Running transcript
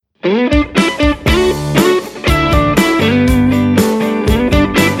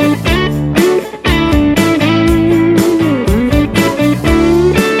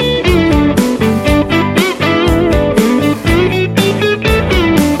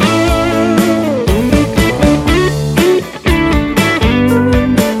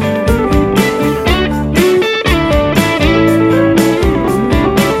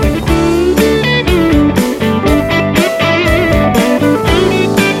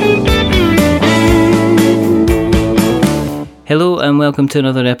Hello and welcome to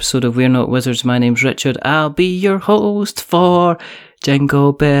another episode of We're Not Wizards. My name's Richard. I'll be your host for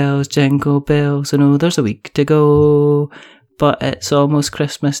Jingle Bells, Jingle Bells. I know there's a week to go, but it's almost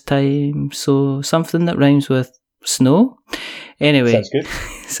Christmas time, so something that rhymes with snow. Anyway, sounds good.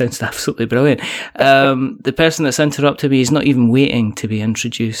 Sounds absolutely brilliant. The person that's interrupted me is not even waiting to be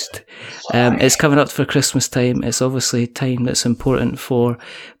introduced. It's coming up for Christmas time. It's obviously time that's important for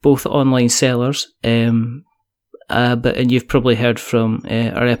both online sellers, and you've probably heard from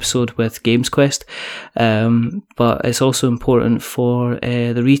our episode with Games Quest, but it's also important for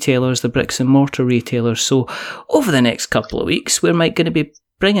the retailers, the bricks and mortar retailers. So over the next couple of weeks, we're going to be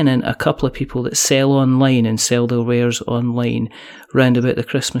bringing in a couple of people that sell online and sell their wares online round about the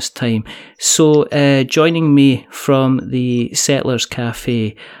Christmas time. So joining me from the Settlers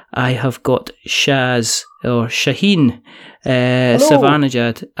Cafe, I have got Shaz, or Shaheen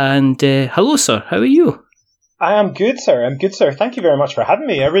Savanajad. And hello, sir. How are you? I am good, sir. Thank you very much for having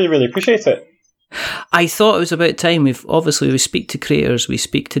me. I really, really appreciate it. I thought it was about time. We speak to creators, we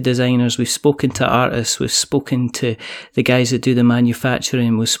speak to designers, we've spoken to artists, we've spoken to the guys that do the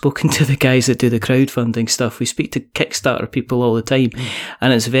manufacturing, we've spoken to the guys that do the crowdfunding stuff. We speak to Kickstarter people all the time,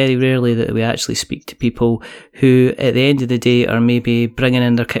 and it's very rarely that we actually speak to people who, at the end of the day, are maybe bringing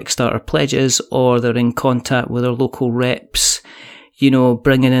in their Kickstarter pledges, or they're in contact with their local reps, you know,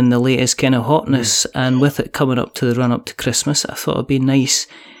 bringing in the latest kind of hotness. And with it coming up to the run up to Christmas, I thought it'd be nice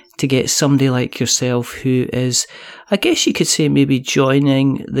to get somebody like yourself who is, I guess you could say, maybe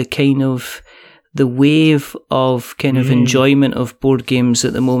joining the kind of the wave of kind of enjoyment of board games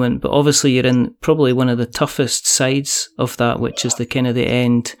at the moment. But obviously you're in probably one of the toughest sides of that, which is the kind of the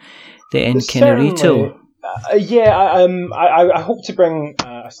end kind of retail. I hope to bring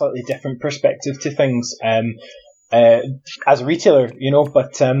a slightly different perspective to things. As a retailer, you know,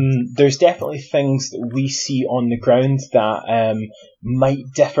 but there's definitely things that we see on the ground that might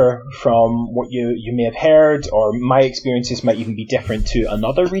differ from what you may have heard, or my experiences might even be different to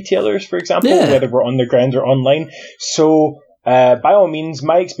another retailers, for example, whether we're on the ground or online. So by all means,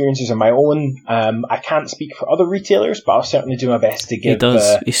 my experiences are my own. I can't speak for other retailers, but I'll certainly do my best to give... He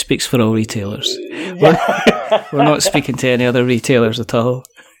does. He speaks for all retailers. We're not speaking to any other retailers at all.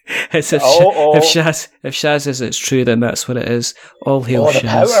 It's if Shaz says it's true, then that's what it is. All hail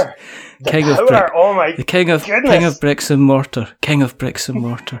Shaz. Power. King of bricks and mortar. King of bricks and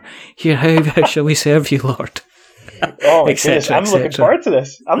mortar. Here, how shall we serve you, Lord? Oh my goodness, I'm looking forward to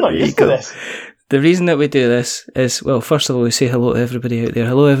this. I'm not used to this. The reason that we do this is, well, first of all, we say hello to everybody out there.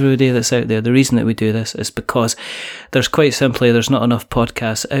 Hello, everybody that's out there. The reason that we do this is because there's not enough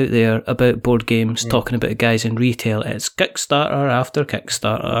podcasts out there about board games talking about guys in retail. It's Kickstarter after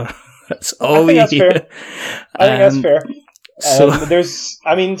Kickstarter. That's all we hear. I think that's fair.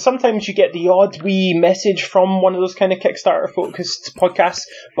 Sometimes you get the odd wee message from one of those kind of Kickstarter-focused podcasts,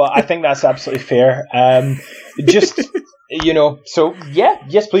 but I think that's absolutely fair. You know, so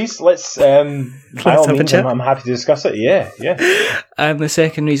yes, please. Let's by all means, I'm happy to discuss it. Yeah. And the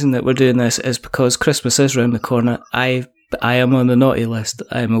second reason that we're doing this is because Christmas is around the corner. I am on the naughty list.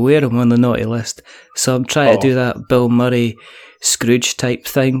 I'm aware I'm on the naughty list, so I'm trying to do that Bill Murray Scrooge type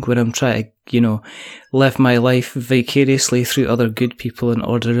thing where I'm trying to, you know, live my life vicariously through other good people in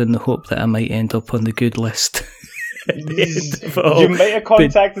order in the hope that I might end up on the good list. You might have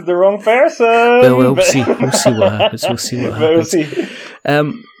contacted the wrong person. Well, we'll see what happens. Do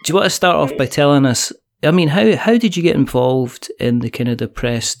you want to start off by telling us, I mean, how did you get involved in the kind of the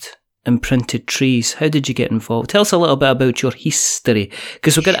pressed and printed trees? How did you get involved? Tell us a little bit about your history,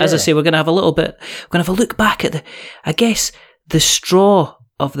 because we're going to, as I say, we're going to have a little bit, we're going to have a look back at the straw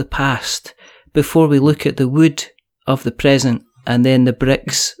of the past before we look at the wood of the present and then the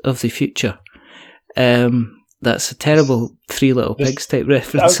bricks of the future. That's a terrible Three Little Pigs type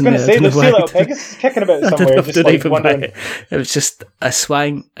reference. I was going to say the Three Little Pigs kicking about somewhere. Just it was just a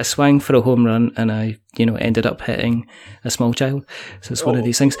swang for a home run, and I, ended up hitting a small child. So it's one of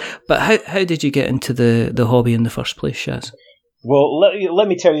these things. But how did you get into the hobby in the first place, Shaz? Well, let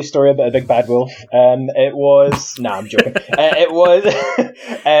me tell you a story about a big bad wolf. It was... Nah, I'm joking. It was...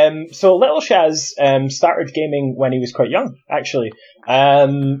 so Little Shaz started gaming when he was quite young, actually.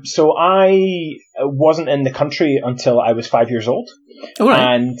 So I wasn't in the country until I was 5 years old. Oh,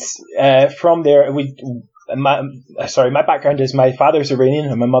 right. And from there, my background is my father's Iranian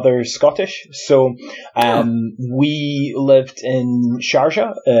and my mother's Scottish. So we lived in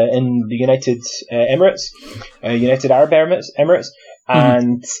Sharjah in the United Arab Emirates.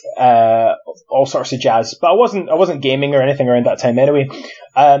 and all sorts of jazz. But I wasn't gaming or anything around that time anyway.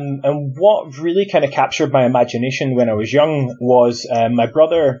 And what really kind of captured my imagination when I was young was my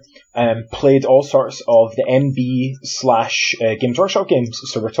brother played all sorts of the MB / Games Workshop games.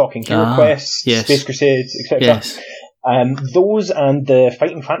 So we're talking Hero Quest, yes. Space Crusade, etc. Yes. Those and the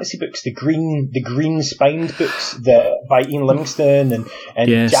Fighting Fantasy books, the green spined books by Ian Livingstone and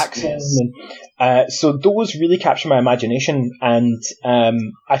yes. Jackson, and so those really captured my imagination. And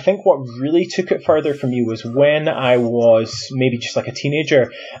I think what really took it further for me was when I was maybe just like a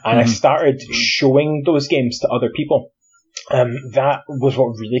teenager, and I started showing those games to other people. That was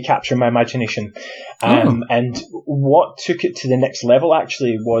what really captured my imagination. And what took it to the next level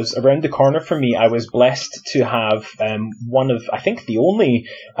actually was around the corner for me. I was blessed to have one of, I think, the only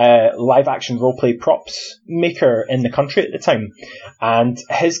live action roleplay props maker in the country at the time. And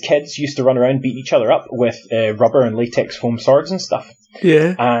his kids used to run around beating each other up with rubber and latex foam swords and stuff.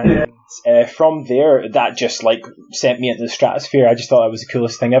 Yeah. And from there, that just like sent me into the stratosphere. I just thought that was the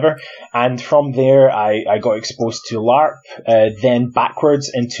coolest thing ever. And from there, I got exposed to LARP, then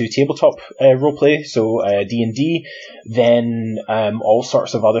backwards into tabletop roleplay, so D&D, then all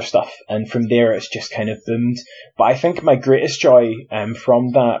sorts of other stuff. And from there, it's just kind of boomed. But I think my greatest joy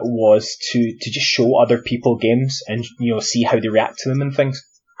from that was to just show other people games and see how they react to them and things.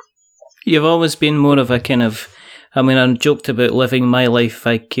 You've always been more of a kind of, I mean, I joked about living my life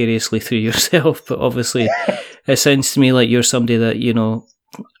vicariously through yourself, but obviously it sounds to me like you're somebody that,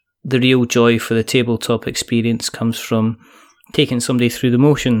 the real joy for the tabletop experience comes from taking somebody through the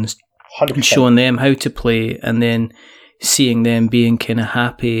motions 100%. And showing them how to play, and then seeing them being kind of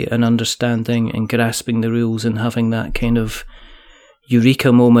happy and understanding and grasping the rules and having that kind of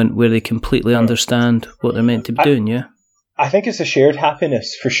eureka moment where they completely understand what they're meant to be doing, yeah? I think it's a shared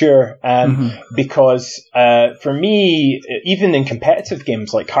happiness for sure, because for me, even in competitive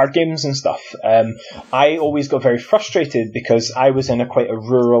games like card games and stuff, I always got very frustrated because I was in quite a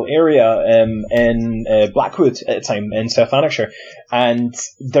rural area in Blackwood at the time in South Lanarkshire, and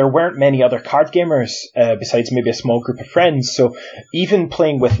there weren't many other card gamers besides maybe a small group of friends. So even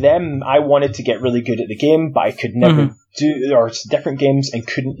playing with them, I wanted to get really good at the game, but I could never or different games and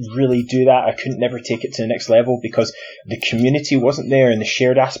couldn't really do that. I couldn't never take it to the next level because the community wasn't there and the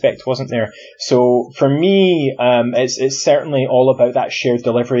shared aspect wasn't there. So for me, it's certainly all about that shared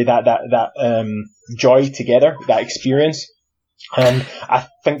delivery, that joy together, that experience. And I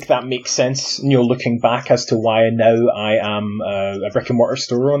think that makes sense, looking back as to why now I am a brick and mortar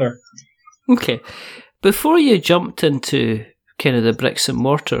store owner. Okay. Before you jumped into kind of the bricks and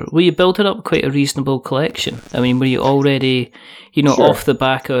mortar, were you building up quite a reasonable collection? I mean, were you already, Sure. off the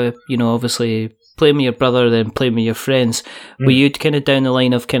back of, obviously playing with your brother, then playing with your friends, were you kind of down the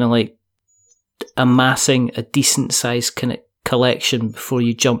line of kind of like amassing a decent sized kind of collection before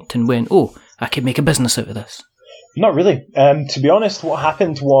you jumped and went, oh, I can make a business out of this? Not really. To be honest, what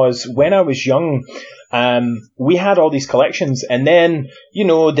happened was when I was young, we had all these collections, and then,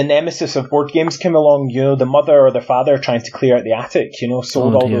 the nemesis of board games came along, the mother or the father trying to clear out the attic,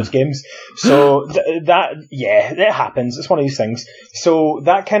 sold all those games. So it happens. It's one of these things. So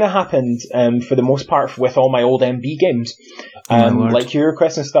that kind of happened for the most part with all my old MB games, like Hero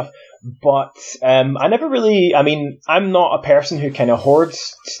Quest and stuff. But I never really, I'm not a person who kind of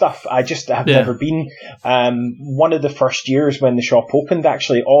hoards stuff. I just have never been. One of the first years when the shop opened,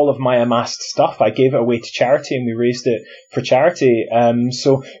 actually, all of my amassed stuff, I gave it away to charity and we raised it for charity.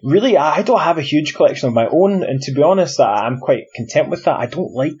 So really, I don't have a huge collection of my own. And to be honest, I'm quite content with that. I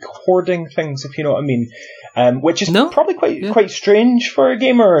don't like hoarding things, if you know what I mean. Which is probably quite strange for a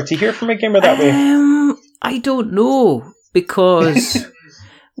gamer, to hear from a gamer that way. I don't know, because...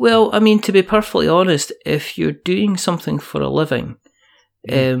 Well, to be perfectly honest, if you're doing something for a living,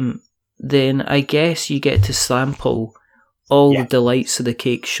 then I guess you get to sample all the delights of the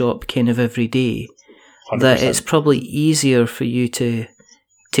cake shop kind of every day. 100%. That it's probably easier for you to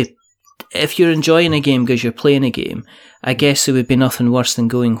if you're enjoying a game because you're playing a game, I guess it would be nothing worse than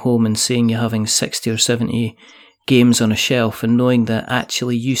going home and saying you're having 60 or 70 games on a shelf and knowing that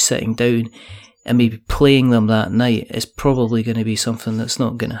actually you sitting down and maybe playing them that night is probably going to be something that's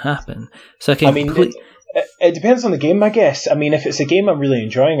not going to happen. So it depends on the game, I guess. If it's a game I'm really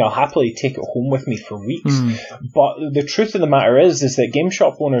enjoying, I'll happily take it home with me for weeks. But the truth of the matter is that game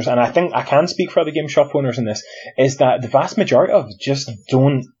shop owners, and I think I can speak for other game shop owners in this, is that the vast majority of them just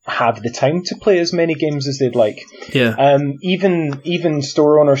don't have the time to play as many games as they'd like. Yeah. Even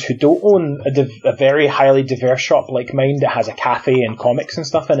store owners who don't own a very highly diverse shop like mine that has a cafe and comics and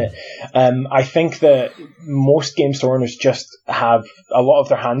stuff in it, I think that most game store owners just have a lot of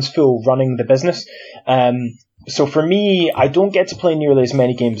their hands full running the business. So for me, I don't get to play nearly as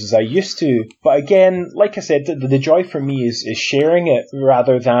many games as I used to. But again, like I said, the joy for me is sharing it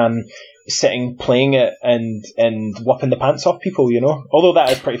rather than sitting playing it and whopping the pants off people, you know? Although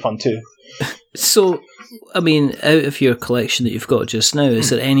that is pretty fun too. So, I mean, out of your collection that you've got just now, is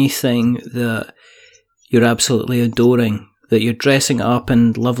there anything that you're absolutely adoring, that you're dressing up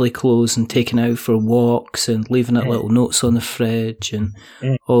in lovely clothes and taking out for walks and leaving it little notes on the fridge and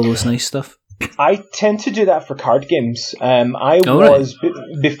all those nice stuff? I tend to do that for card games. Before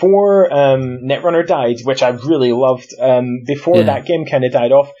Netrunner died, which I really loved. Before that game kind of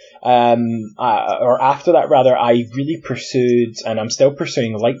died off, or after that rather, I really pursued, and I'm still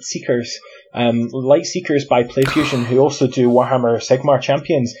pursuing, Lightseekers. Lightseekers by PlayFusion, who also do Warhammer Sigmar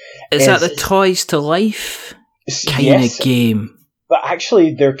Champions. Is that the Toys to Life kind of game? But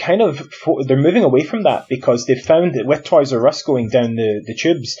actually, they're they're moving away from that because they found that with Toys R Us going down the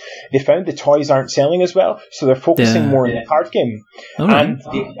tubes, they found the toys aren't selling as well, so they're focusing more on the card game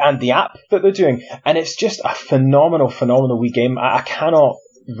and the app that they're doing. And it's just a phenomenal wee game. I cannot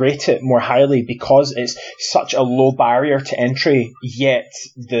rate it more highly because it's such a low barrier to entry, yet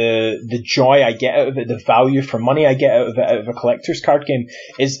the joy I get out of it, the value for money I get out of it, out of a collector's card game,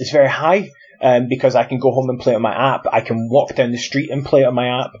 is very high. Because I can go home and play on my app, I can walk down the street and play on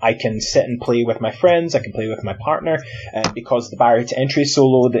my app, I can sit and play with my friends, I can play with my partner, because the barrier to entry is so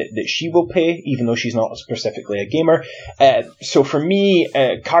low that she will pay, even though she's not specifically a gamer. So for me,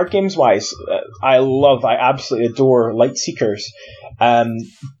 card games wise, I absolutely adore Lightseekers.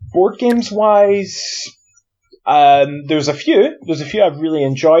 Board games wise, there's a few I've really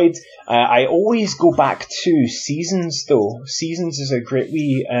enjoyed. I always go back to Seasons though. Seasons is a great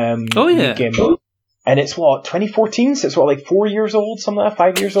wee wee game. And it's 2014, so it's like 4 years old, something like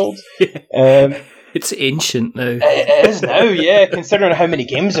that, 5 years old. It's ancient now. It is now, yeah, considering how many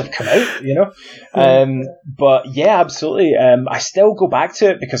games have come out, you know. But yeah, absolutely. I still go back to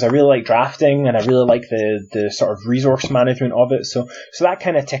it because I really like drafting and I really like the sort of resource management of it. So that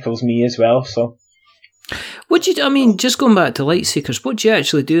kind of tickles me as well. So. Just going back to Lightseekers, what do you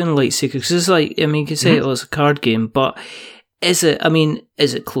actually do in Lightseekers? Because it's like, you can say it's a card game, but is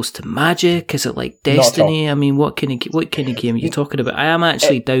it close to Magic? Is it like Destiny? What kind of game are you talking about? I am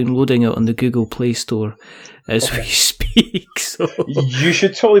actually downloading it on the Google Play Store as we speak. So you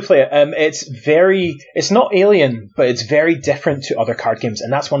should totally play it. It's not alien, but it's very different to other card games,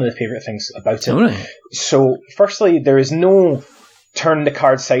 and that's one of the favourite things about it. Right. So, firstly, there is no turn the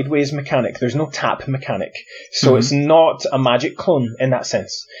card sideways mechanic. There's no tap mechanic. So it's not a Magic clone in that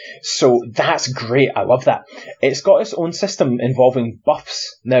sense. So that's great. I love that. It's got its own system involving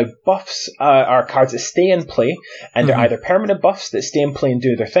buffs. Now, buffs are cards that stay in play, and they're either permanent buffs that stay in play and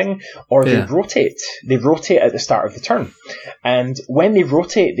do their thing, or they rotate. They rotate at the start of the turn. And when they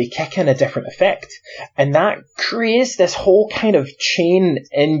rotate, they kick in a different effect. And that creates this whole kind of chain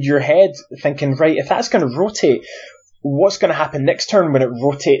in your head, thinking, right, if that's going to rotate, what's going to happen next turn when it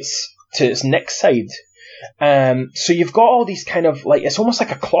rotates to its next side? So you've got all these kind of, like, it's almost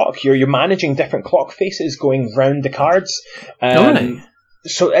like a clock. You're managing different clock faces going round the cards.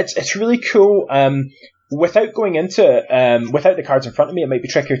 So it's really cool. Without going into it, without the cards in front of me, it might be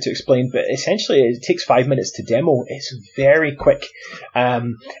trickier to explain, but essentially it takes 5 minutes to demo. It's very quick.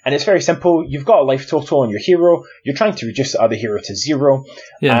 And it's very simple. You've got a life total on your hero. You're trying to reduce the other hero to 0.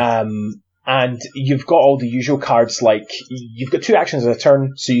 Yeah. And you've got all the usual cards, like you've got 2 actions at a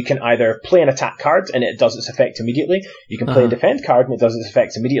turn, so you can either play an attack card and it does its effect immediately. You can play a defend card and it does its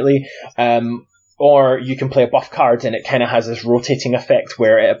effect immediately. Or you can play a buff card and it kind of has this rotating effect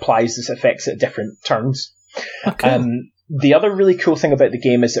where it applies its effects at different turns. Okay. The other really cool thing about the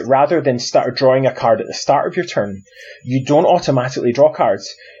game is that rather than start drawing a card at the start of your turn, you don't automatically draw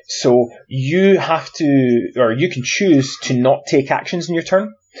cards. So you have to, or you can choose to not take actions in your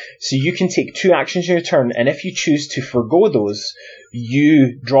turn. So you can take 2 actions in your turn, and if you choose to forgo those,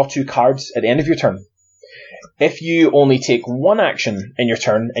 you draw 2 cards at the end of your turn. If you only take 1 action in your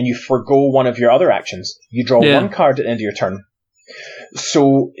turn and you forgo one of your other actions, you draw 1 card at the end of your turn.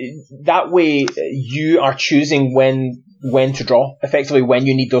 So that way you are choosing when to draw. Effectively, when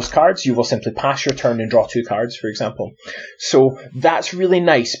you need those cards, you will simply pass your turn and draw 2 cards, for example. So that's really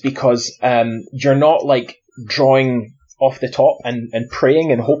nice because you're not like drawing off the top and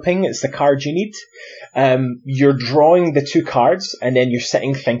praying and hoping it's the card you need. You're drawing the 2 cards and then you're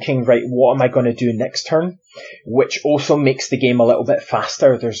sitting thinking, right, what am I going to do next turn? Which also makes the game a little bit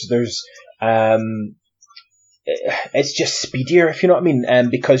faster. It's just speedier, if you know what I mean,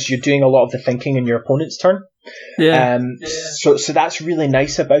 because you're doing a lot of the thinking in your opponent's turn. Yeah. So that's really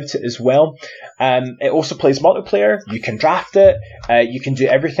nice about it as well. It also plays multiplayer. You can draft it. You can do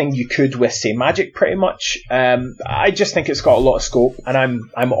everything you could with, say, Magic, pretty much. I just think it's got a lot of scope, and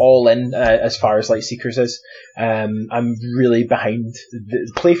I'm all in as far as Lightseekers is. I'm really behind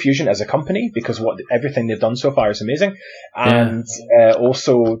PlayFusion as a company, because everything they've done so far is amazing, and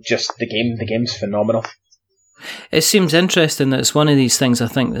also just the game. The game's phenomenal. It seems interesting that it's one of these things I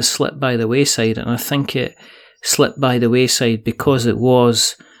think that slipped by the wayside, and I think it slipped by the wayside because it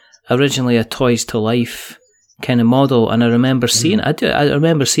was originally a Toys to Life kind of model, and I remember seeing it. I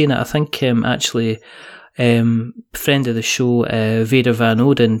remember seeing it. I think actually, friend of the show, Vader Van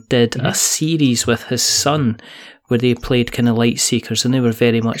Oden, did a series with his son where they played kind of Lightseekers, and they were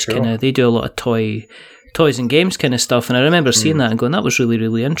very much kind of, they do a lot of toys and games kind of stuff, and I remember seeing that and going, that was really,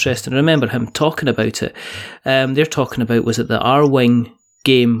 really interesting. I remember him talking about it. They're talking about, was it the R-Wing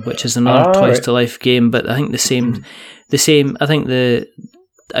game, which is another Toys to Life game, but I think the same. I think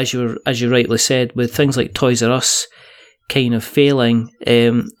as you rightly said, with things like Toys R Us kind of failing,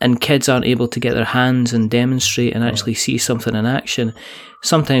 and kids aren't able to get their hands and demonstrate and actually see something in action,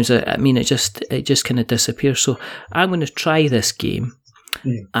 sometimes it just kind of disappears. So I'm going to try this game,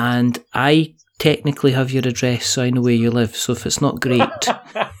 and I technically have your address, so I know where you live. So if it's not great,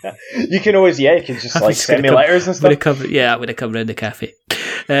 you can always you can just like send me letters and stuff. I'm going to come round the cafe.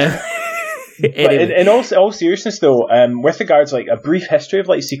 Anyway. But in all seriousness, though, with regards, like, a brief history of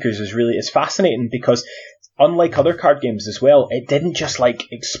Lightseekers is fascinating, because unlike other card games as well, it didn't just like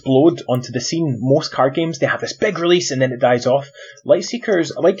explode onto the scene. Most card games, they have this big release and then it dies off.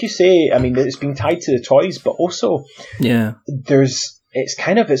 Lightseekers, like you say, I mean, it's being tied to the toys, but also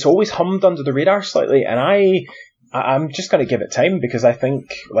it's always hummed under the radar slightly, and I'm just going to give it time, because I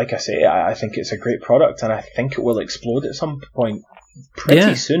think, like I say, I think it's a great product, and I think it will explode at some point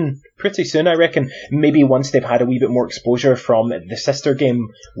pretty soon, I reckon. Maybe once they've had a wee bit more exposure from the sister game,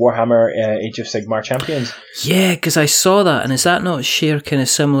 Warhammer Age of Sigmar Champions. Yeah, because I saw that, and is that not share kind of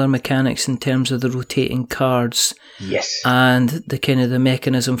similar mechanics in terms of the rotating cards? Yes. And the kind of the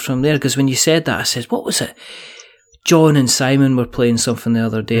mechanism from there? Because when you said that, I said, what was it? John and Simon were playing something the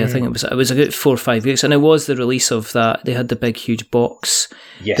other day. I think it was a good 4 or 5 weeks, and it was the release of that. They had the big huge box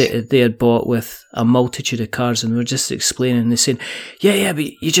they had bought with a multitude of cards, and we were just explaining, and they saying, but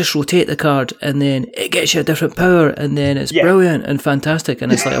you just rotate the card and then it gets you a different power, and then it's brilliant and fantastic.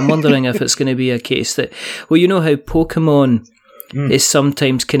 And it's like, I'm wondering if it's going to be a case that, well, you know how Pokemon is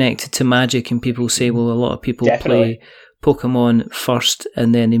sometimes connected to Magic, and people say, well, a lot of people play Pokemon first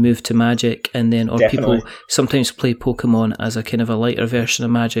and then they move to Magic, and then people sometimes play Pokemon as a kind of a lighter version of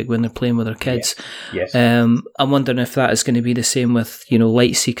Magic when they're playing with their kids. Yes. I'm wondering if that is going to be the same with,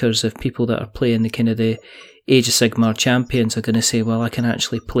 Lightseekers, if people that are playing the kind of the Age of Sigmar Champions are going to say, well, I can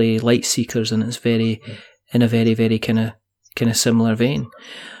actually play Lightseekers, and it's in a very, very kind of similar vein.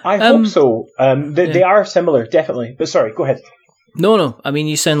 I hope so. They are similar, definitely. But sorry, go ahead. No. I mean,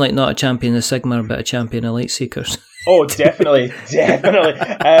 you sound like not a champion of Sigmar, but a champion of Lightseekers. Oh, definitely.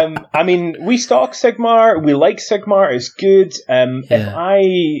 I mean, we stock Sigmar. We like Sigmar. It's good.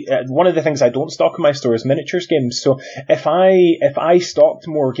 One of the things I don't stock in my store is miniatures games. So if I stocked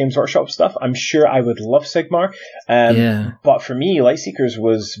more Games Workshop stuff, I'm sure I would love Sigmar. But for me, Lightseekers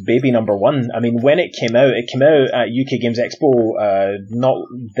was baby number one. I mean, when it came out at UK Games Expo, not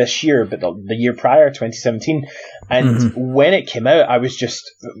this year, but the year prior, 2017. And when it came out, I was just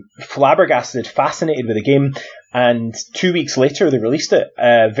flabbergasted, fascinated with the game. And 2 weeks later, they released it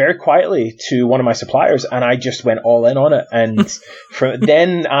very quietly to one of my suppliers, and I just went all in on it. And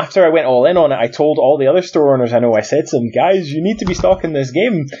then, after I went all in on it, I told all the other store owners I know. I said to them, guys, you need to be stocking this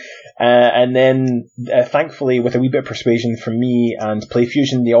game. And then, thankfully, with a wee bit of persuasion from me and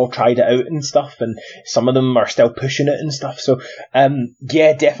PlayFusion, they all tried it out and stuff, and some of them are still pushing it and stuff. So,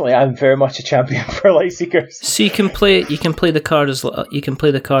 definitely, I'm very much a champion for Lightseekers. So you can play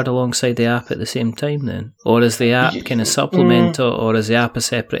the card alongside the app at the same time, then, or is the app kind of supplement, or is the app a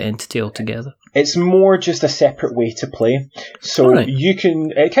separate entity altogether? It's more just a separate way to play. So you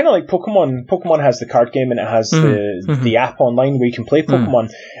can, kind of like Pokemon. Pokemon has the card game and it has the app online where you can play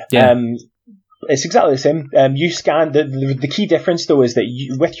Pokemon. It's exactly the same. You scan, the key difference though is that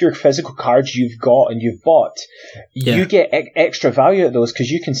with your physical cards you've got and you've bought, you get extra value at those because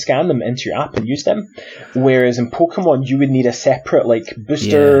you can scan them into your app and use them. Whereas in Pokemon you would need a separate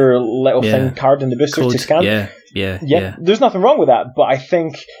booster little thing card in the booster to scan. Yeah. There's nothing wrong with that, but I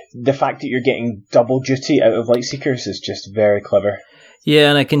think the fact that you're getting double duty out of Lightseekers is just very clever. Yeah,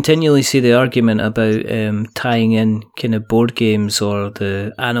 and I continually see the argument about tying in kind of board games or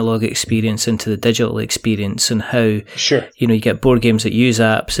the analog experience into the digital experience, and how Sure. you get board games that use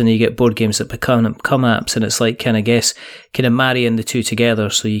apps, and you get board games that become apps, and it's like kind of marrying the two together,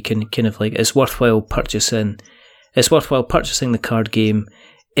 so you can kind of like it's worthwhile purchasing the card game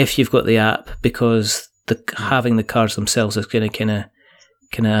if you've got the app, because having the cards themselves is going to kind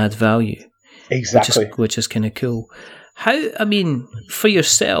of add value. Exactly, which is kind of cool. For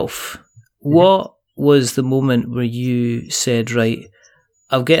yourself, what was the moment where you said, right,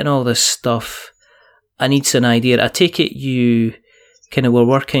 I'm getting all this stuff, I need an idea? I take it you kind of were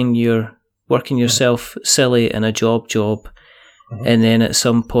working yourself silly in a job, and then at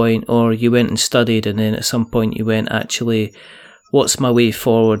some point, or you went and studied, and then at some point you went, actually, what's my way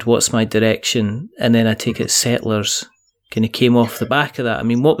forward? What's my direction? And then I take it Settlers kind of came off the back of that. I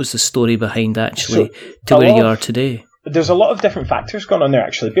mean, what was the story behind actually to where you are today? There's a lot of different factors going on there,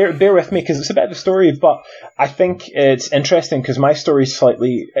 actually. Bear with me, because it's a bit of a story, but I think it's interesting because my story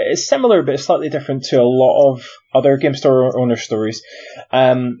is similar, but it's slightly different to a lot of other game store owner stories.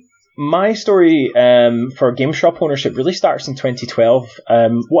 My story for game shop ownership really starts in 2012.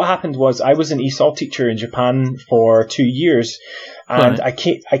 What happened was I was an ESOL teacher in Japan for 2 years, and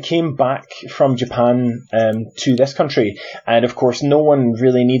right. I came back from Japan to this country, and of course no one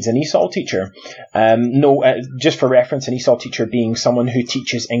really needs an ESOL teacher. Just for reference, an ESOL teacher being someone who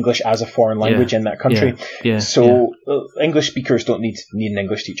teaches English as a foreign language in that country. English speakers don't need an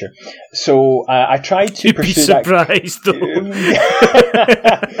English teacher. So I tried to pursue that. You'd be surprised, though.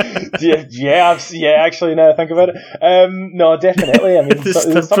 Actually, now I think about it. No, definitely. I mean,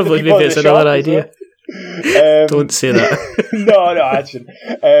 probably maybe it's another idea. Don't say that. No, I shouldn't.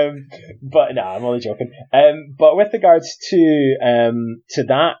 But no, I'm only joking. But with regards to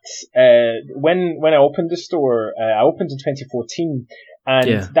that, when I opened the store, I opened in 2014.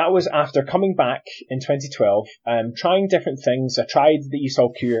 And that was after coming back in 2012, trying different things. I tried the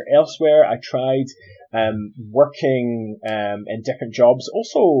ESOL career elsewhere. I tried working in different jobs,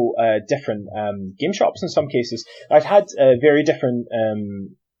 also different game shops in some cases. I've had very different,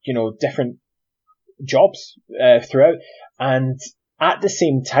 different jobs throughout. And at the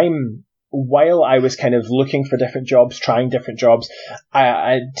same time, while I was kind of looking for different jobs, trying different jobs,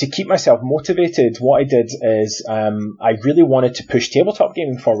 I to keep myself motivated, what I did is I really wanted to push tabletop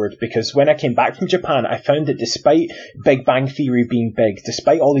gaming forward, because when I came back from Japan, I found that despite Big Bang Theory being big,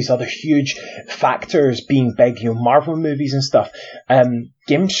 despite all these other huge factors being big, Marvel movies and stuff,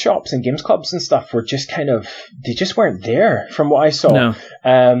 game shops and games clubs and stuff were just they just weren't there from what I saw.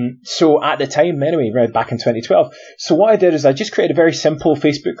 No. So at the time, anyway, right back in 2012. So what I did is I just created a very simple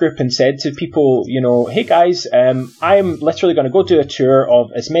Facebook group and said to people, hey guys, I'm literally going to go do a tour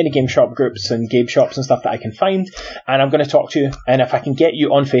of as many game shop groups and game shops and stuff that I can find, and I'm going to talk to you. And if I can get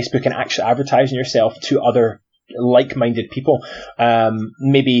you on Facebook and actually advertising yourself to other like-minded people,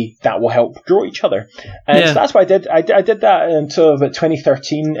 maybe that will help grow each other. And so that's what I did. I did that until about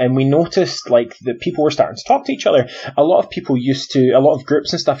 2013, and we noticed that people were starting to talk to each other. A lot of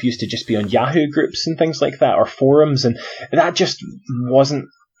groups and stuff used to just be on Yahoo groups and things like that, or forums, and that just wasn't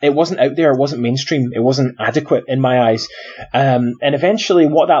out there. It wasn't mainstream. It wasn't adequate in my eyes. And eventually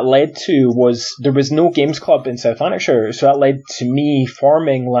what that led to was there was no games club in South Lanarkshire, so that led to me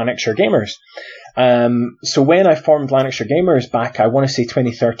forming Lanarkshire Gamers. So when I formed Lanarkshire Gamers back, I want to say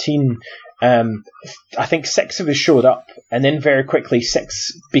 2013, I think 6 of us showed up, and then very quickly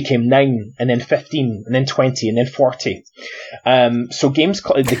 6 became 9, and then 15, and then 20, and then 40. So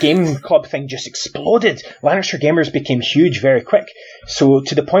the game club thing just exploded. Lanarkshire Gamers became huge very quick. So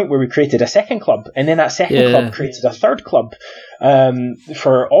to the point where we created a second club, and then that second club created a third club.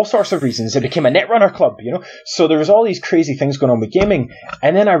 For all sorts of reasons. It became a Netrunner club, So there was all these crazy things going on with gaming.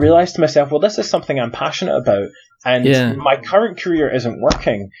 And then I realized to myself, well, this is something I'm passionate about, and my current career isn't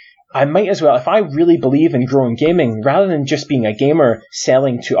working. I might as well, if I really believe in growing gaming, rather than just being a gamer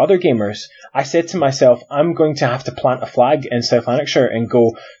selling to other gamers, I said to myself, I'm going to have to plant a flag in South Lanarkshire and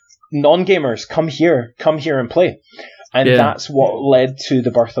go, non-gamers, come here and play. And that's what led to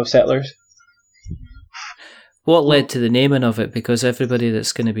the birth of Settlers. What led to the naming of it? Because everybody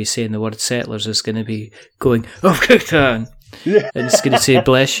that's going to be saying the word Settlers is going to be going, oh, Catan! And it's going to say,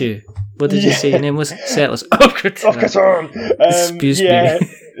 bless you. What did you say your name was? Settlers. Oh, Catan! Excuse me.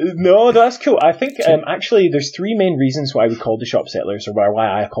 No, that's cool. I think actually there's 3 main reasons why we called the shop Settlers, or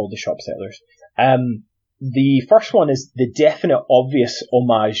why I called the shop Settlers. The first one is the definite obvious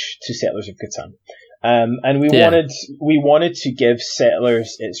homage to Settlers of Catan. And we wanted to give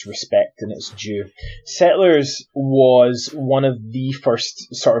Settlers its respect and its due. Settlers was one of the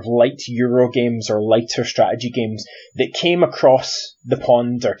first sort of light Euro games or lighter strategy games that came across the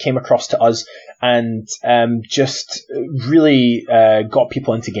pond or came across to us and just really got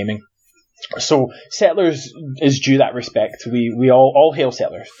people into gaming. So Settlers is due that respect. We all hail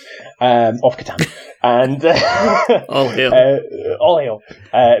Settlers of Catan, and all hail, all hail.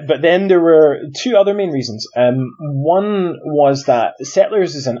 But then there were two other main reasons. One was that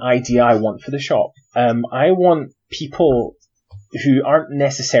Settlers is an idea I want for the shop. I want people who aren't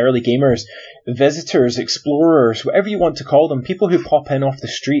necessarily gamers, visitors, explorers, whatever you want to call them, people who pop in off the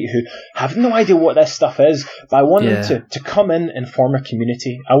street who have no idea what this stuff is, but I want them to come in and form a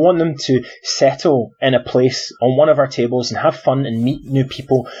community. I want them to settle in a place on one of our tables and have fun and meet new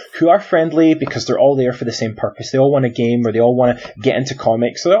people who are friendly because they're all there for the same purpose. They all want a game or they all want to get into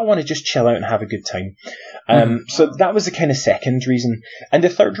comics, so they all want to just chill out and have a good time. So that was the kind of second reason. And the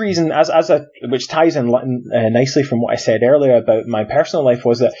third reason, which ties in nicely from what I said earlier about my personal life,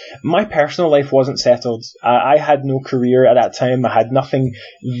 was that my personal life wasn't settled. I had no career at that time. I had nothing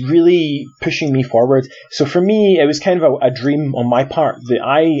really pushing me forward. So for me, it was kind of a dream on my part that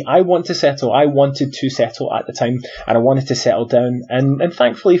I want to settle. I wanted to settle at the time, and I wanted to settle down. And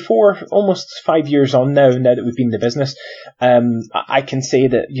thankfully, for almost 5 years on now that we've been in the business, I can say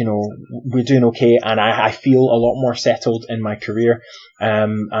that, you know, we're doing okay, and I feel a lot more settled in my career.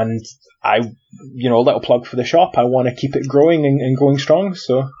 And I, you know, a little plug for the shop. I want to keep it growing and going strong.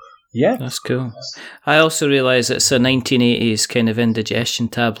 So, yeah. That's cool. I also realise it's a 1980s kind of indigestion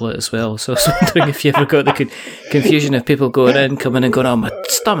tablet as well. So I was wondering if you ever got the confusion of people coming in and going, oh, my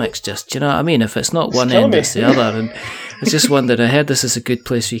stomach's just, you know what I mean? If it's not one end, it's the other. And I was just wondering, I heard this is a good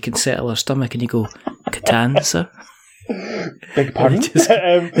place where you can settle our stomach, and you go, Catan, sir? Beg pardon?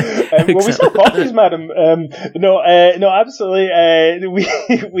 Well, we sell coffees, madam. No, absolutely.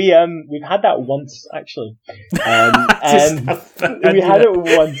 We've had that once, actually. And we had it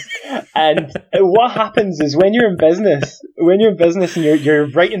once. And what happens is when you're in business and you're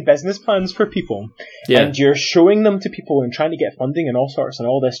writing business plans for people, and you're showing them to people and trying to get funding and all sorts and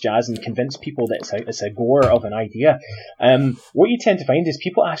all this jazz and convince people that it's a goer of an idea, what you tend to find is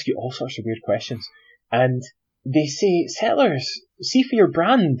people ask you all sorts of weird questions. And they say, Settlers, see for your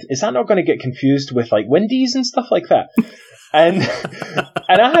brand, is that not going to get confused with like Wendy's and stuff like that? And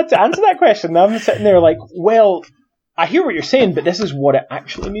I had to answer that question. I'm sitting there like, well, I hear what you're saying, but this is what it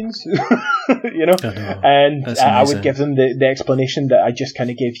actually means, you know? And I would give them the explanation that I just kind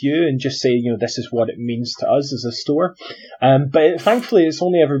of gave you and just say, you know, this is what it means to us as a store. But thankfully, it's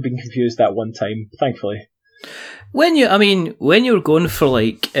only ever been confused that one time, thankfully. When you were going for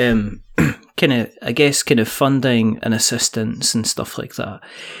like, kind of funding and assistance and stuff like that,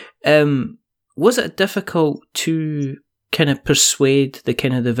 was it difficult to kind of persuade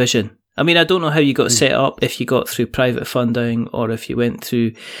the vision? I mean, I don't know how you got set up, if you got through private funding or if you went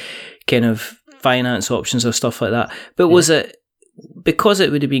through kind of finance options or stuff like that. But was it, because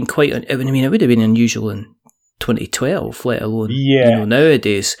it would have been it would have been unusual in 2012, let alone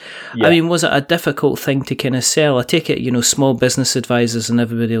nowadays. I mean, was it a difficult thing to kind of sell? I take it, you know, small business advisors and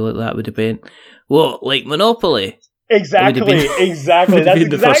everybody like that would have been, what, like Monopoly? Exactly. That's exactly what they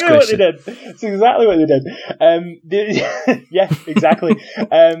did. It's exactly what they did. Yeah, exactly.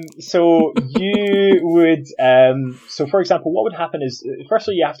 So you would, so for example, what would happen is,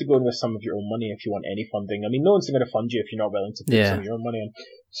 firstly, you have to go in with some of your own money if you want any funding. I mean, no one's going to fund you if you're not willing to put some of your own money in.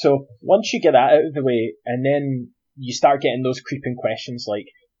 So once you get that out of the way, and then you start getting those creeping questions like,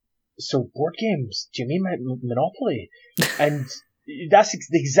 so board games, do you mean Monopoly? And that's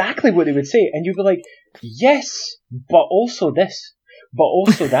exactly what they would say. And you'd be like, yes, but also this, but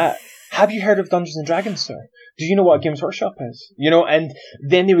also that. Have you heard of Dungeons and Dragons, sir? Do you know what Games Workshop is? You know, and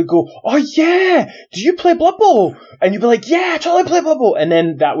then they would go, oh yeah, do you play Blood Bowl? And you'd be like, yeah, I totally play Blood Bowl. And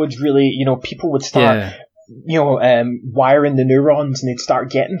then that would really, you know, people would start, you know, wiring the neurons, and they'd start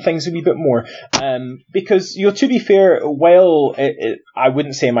getting things a wee bit more. Because, you know, to be fair, while I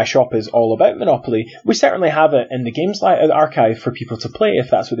wouldn't say my shop is all about Monopoly, we certainly have it in the games archive for people to play if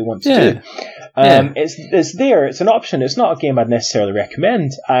that's what they want to do. It's there, it's an option. It's not a game I'd necessarily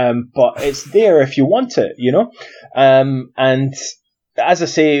recommend, but it's there if you want it, you know? And as I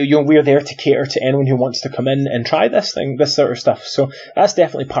say, you know, we're there to cater to anyone who wants to come in and try this sort of stuff. So that's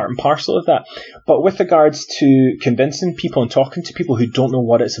definitely part and parcel of that. But with regards to convincing people and talking to people who don't know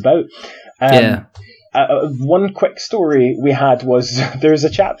what it's about, one quick story we had was there was a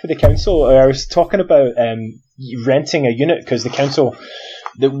chat for the council. I was talking about renting a unit because the council,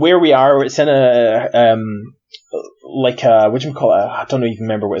 where we are, it's in like a, what do you call it? I don't even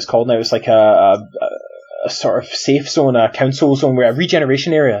remember what it's called now. It's like a sort of safe zone, a council zone, where a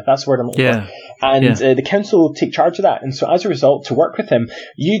regeneration area. That's the word I'm looking for. And the council take charge of that. And so as a result, to work with him,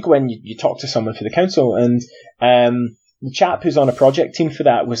 you go in, you talk to someone for the council, and the chap who's on a project team for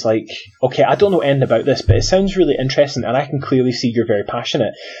that was like, okay, I don't know anything about this, but it sounds really interesting, and I can clearly see you're very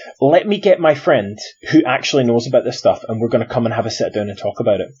passionate. Let me get my friend who actually knows about this stuff, and we're going to come and have a sit down and talk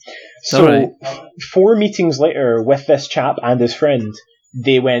about it. So 4 meetings later with this chap and his friend,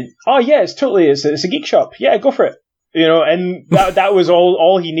 they went, oh yeah, it's a geek shop. Yeah, go for it. You know, and that was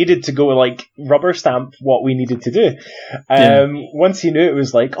all he needed to go, like, rubber stamp what we needed to do. Once he knew, it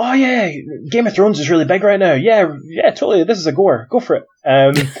was like, oh yeah, Game of Thrones is really big right now. Yeah, totally. This is a goer. Go for it.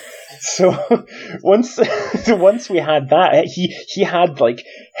 So once we had that, he had, like,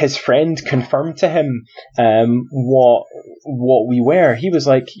 his friend confirm to him what we were. He was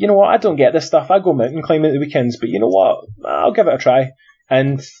like, you know what, I don't get this stuff. I go mountain climbing at the weekends, but you know what, I'll give it a try.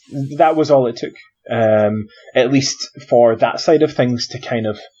 And that was all it took. At least for that side of things to kind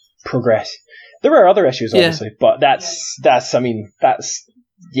of progress. There were other issues, obviously, but that's the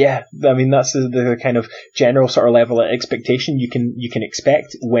kind of general sort of level of expectation you can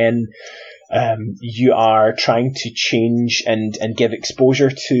expect when you are trying to change and give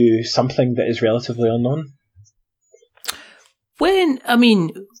exposure to something that is relatively unknown.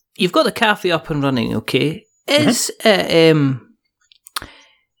 You've got the cafe up and running, okay?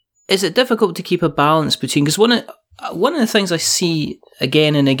 Is it difficult to keep a balance between, because one of the things I see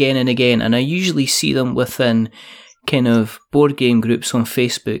again and again and again, and I usually see them within kind of board game groups on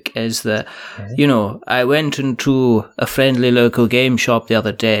Facebook, is that, you know, I went into a friendly local game shop the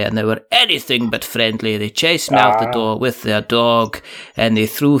other day and they were anything but friendly. They chased me out the door with their dog and they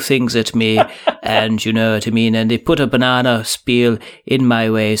threw things at me and, you know what I mean, and they put a banana peel in my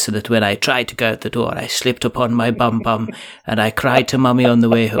way so that when I tried to go out the door, I slipped upon my bum and I cried to mummy on the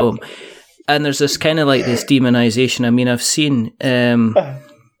way home. And there's this kind of like this demonization. I mean, I've seen...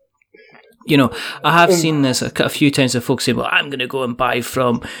 you know, I have seen this a few times of folks say, well, I'm going to go and buy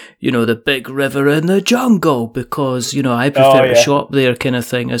from, you know, the big river in the jungle because, you know, I prefer to shop there kind of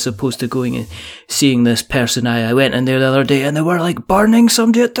thing, as opposed to going and seeing this person. I went in there the other day and they were like burning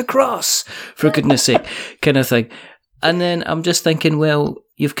somebody at the cross, for goodness sake, kind of thing. And then I'm just thinking, well,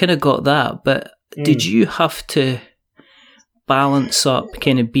 you've kind of got that, but did you have to balance up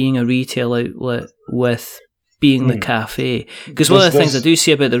kind of being a retail outlet with being the cafe? Because one of the things I do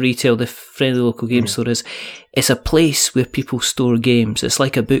see about the retail, the friendly local game store, is it's a place where people store games. It's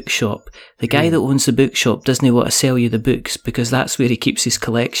like a bookshop. The guy that owns the bookshop doesn't want to sell you the books because that's where he keeps his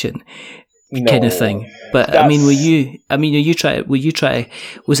collection, kind of thing. But I mean, was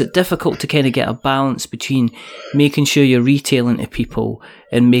it difficult to kind of get a balance between making sure you're retailing to people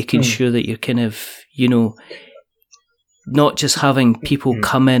and making sure that you're kind of, you know, not just having people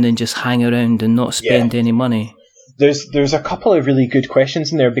come in and just hang around and not spend any money? There's a couple of really good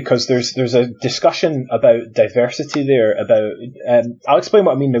questions in there, because there's a discussion about diversity there. About I'll explain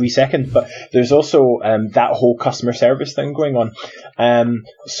what I mean in a wee second, but there's also that whole customer service thing going on.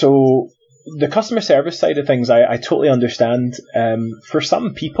 So the customer service side of things, I totally understand. For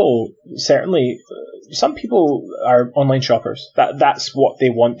some people, certainly. Some people are online shoppers. That's what they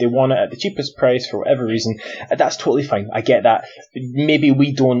want. They want it at the cheapest price for whatever reason. That's totally fine. I get that. Maybe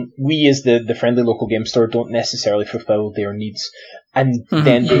we as the friendly local game store don't necessarily fulfill their needs. And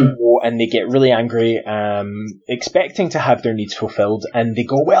then they go and they get really angry, expecting to have their needs fulfilled, and they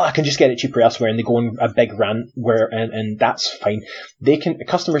go, well, I can just get it cheaper elsewhere, and they go on a big rant and that's fine.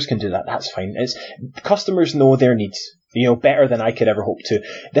 Customers can do that. That's fine. Customers know their needs, you know, better than I could ever hope to.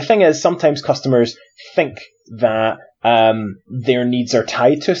 The thing is, sometimes customers think that their needs are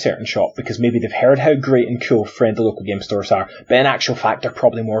tied to a certain shop because maybe they've heard how great and cool friendly local game stores are, but in actual fact, they're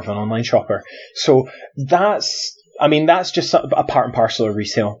probably more of an online shopper. So that's just a part and parcel of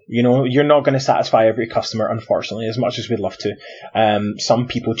resale. You know, you're not going to satisfy every customer, unfortunately, as much as we'd love to. Some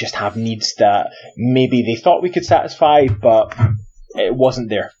people just have needs that maybe they thought we could satisfy, but it wasn't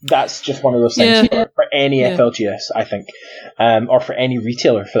there. That's just one of those things for any FLGS, I think, or for any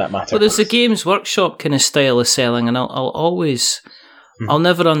retailer for that matter. Well, there's a Games Workshop kind of style of selling, and I'll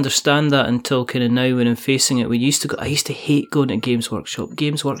never understand that until kind of now when I'm facing it. I used to hate going to Games Workshop.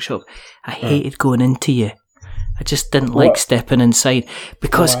 I hated going into you. I just didn't like stepping inside,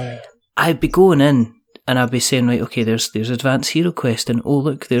 because I'd be going in and I'd be saying, right, okay, there's Advanced Hero Quest, and oh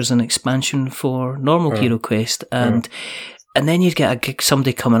look, there's an expansion for normal Hero Quest, and then you'd get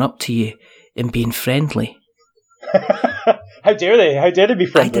somebody coming up to you and being friendly. How dare they? How dare they be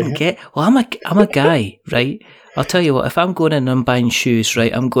friendly? I didn't get. Well, I'm a guy, right? I'll tell you what. If I'm going in and I'm buying shoes,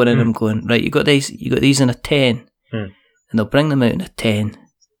 right? I'm going in. I'm going right. You got these in a 10, and they'll bring them out in a 10,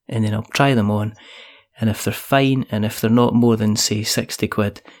 and then I'll try them on, and if they're fine, and if they're not more than say 60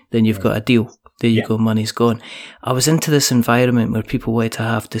 quid, then you've got a deal. There you go, money's gone. I was into this environment where people wanted to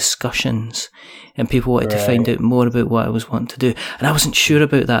have discussions and people wanted to find out more about what I was wanting to do. And I wasn't sure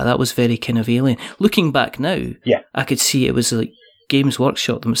about that. That was very kind of alien. Looking back now, I could see it was like Games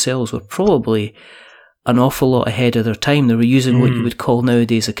Workshop themselves were probably an awful lot ahead of their time. They were using what you would call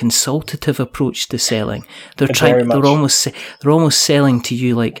nowadays a consultative approach to selling. They're almost selling to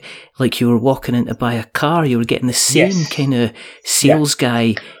you like you were walking in to buy a car. You were getting the same kind of sales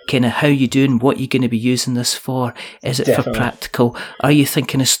guy, kind of how you doing, what you're going to be using this for. Is it for practical? Are you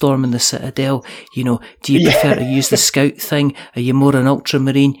thinking of storming the Citadel? You know, do you prefer to use the scout thing? Are you more an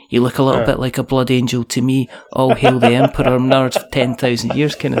ultramarine? You look a little bit like a blood angel to me. All hail the Emperor, nerds for 10,000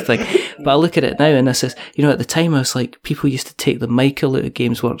 years kind of thing. But I look at it now and this is, you know, at the time I was like, people used to take the Michael out of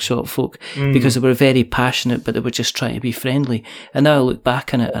Games Workshop folk because they were very passionate, but they were just trying to be friendly. And now I look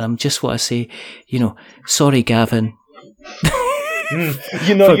back on it and I'm just what I say, you know, sorry, Gavin.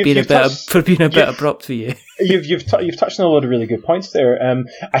 You know, for being a bit abrupt for you. You've touched on a lot of really good points there.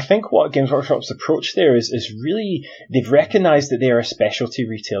 I think what Games Workshop's approach there is really, they've recognised that they are a specialty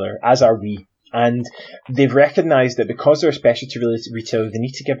retailer, as are we. And they've recognised that because they're a specialty retailer, they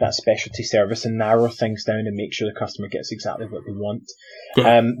need to give that specialty service and narrow things down and make sure the customer gets exactly what they want.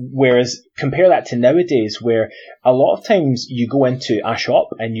 Yeah. Whereas compare that to nowadays, where a lot of times you go into a shop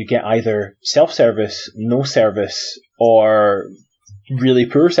and you get either self-service, no service, or really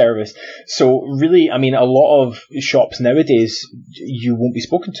poor service. So really, I mean, a lot of shops nowadays you won't be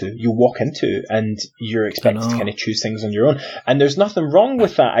spoken to. You walk into and you're expected to kind of choose things on your own. And there's nothing wrong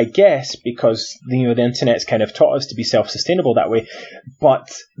with that, I guess, because, you know, the internet's kind of taught us to be self-sustainable that way. But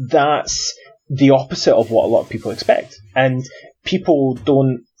that's the opposite of what a lot of people expect. And people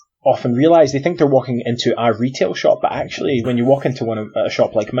don't often realise, they think they're walking into a retail shop, but actually when you walk into a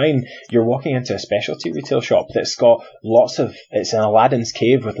shop like mine, you're walking into a specialty retail shop that's got it's an Aladdin's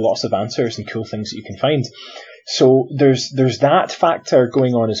cave with lots of answers and cool things that you can find. So there's that factor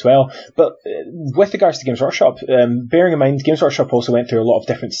going on as well. But with regards to Games Workshop, bearing in mind, Games Workshop also went through a lot of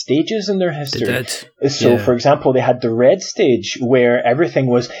different stages in their history. They did. So, for example, they had the red stage where everything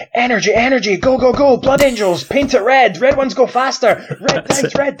was energy, go, blood angels, paint it red ones go faster,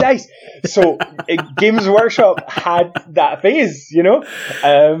 red dice. So Games Workshop had that phase, you know?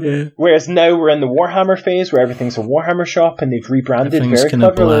 Whereas now we're in the Warhammer phase where everything's a Warhammer shop and they've rebranded very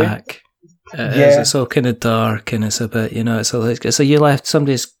cleverly. Black. It's all kind of dark and it's a bit, you know, it's all like, so you left,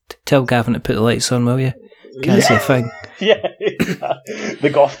 somebody's tell Gavin to put the lights on, will you? Can't see a thing. Yeah,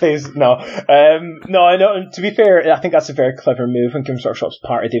 the goth phase. No, I know. To be fair, I think that's a very clever move on Games Workshop's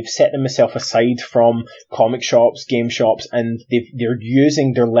part. They've set themselves aside from comic shops, game shops, and they're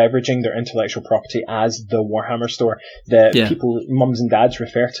leveraging their intellectual property as the Warhammer store. People, mums and dads,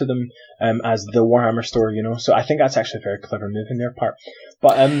 refer to them as the Warhammer store. You know, so I think that's actually a very clever move on their part.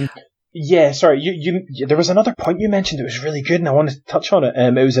 But yeah, sorry. You there was another point you mentioned that was really good, and I wanted to touch on it.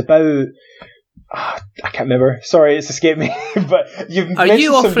 It was about. I can't remember. Sorry, it's escaped me. But are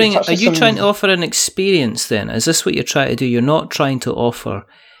you trying to offer an experience then? Is this what you're trying to do? You're not trying to offer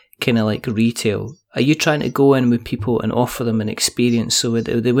kind of like retail. Are you trying to go in with people and offer them an experience so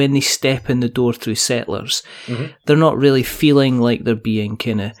that when they step in the door through Settlers, they're not really feeling like they're being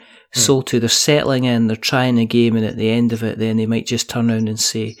kind of sold to? They're settling in, they're trying a game, and at the end of it, then they might just turn around and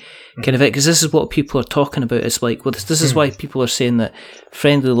say, kind of it, because this is what people are talking about. It's like, well, this is why people are saying that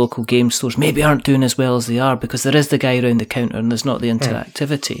friendly local game stores maybe aren't doing as well as they are, because there is the guy around the counter and there's not the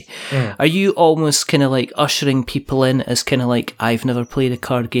interactivity. Are you almost kind of like ushering people in as kind of like, I've never played a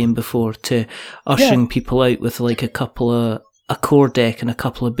card game before, to ushering people out with like a core deck and a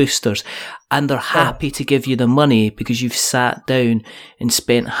couple of boosters, and they're happy to give you the money because you've sat down and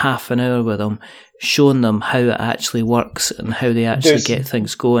spent half an hour with them, showing them how it actually works and how they actually get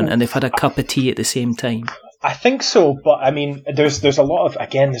things going, and they've had a cup of tea at the same time? I think so, but I mean, there's a lot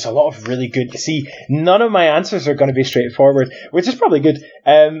of really good. See, none of my answers are going to be straightforward, which is probably good.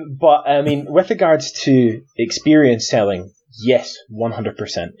 But I mean, with regards to experience selling, yes,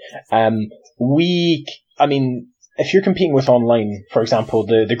 100%. If you're competing with online, for example,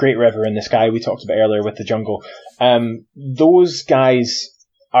 the Great River in the Sky we talked about earlier with the Jungle, those guys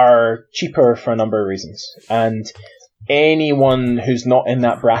are cheaper for a number of reasons, and anyone who's not in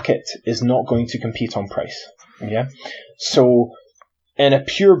that bracket is not going to compete on price. Yeah, so in a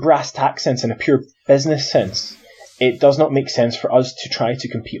pure brass tack sense, in a pure business sense, it does not make sense for us to try to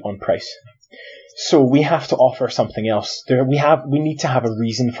compete on price. So we have to offer something else. We need to have a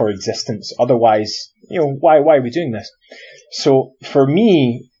reason for existence. Otherwise, why are we doing this? So for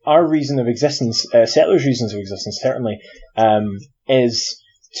me, our reason of existence, Settlers' reasons of existence, certainly, is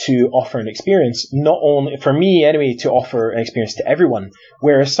to offer an experience, not only, for me anyway, to offer an experience to everyone,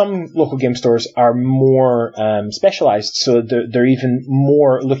 whereas some local game stores are more specialised, so they're even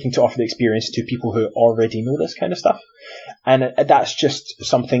more looking to offer the experience to people who already know this kind of stuff. And that's just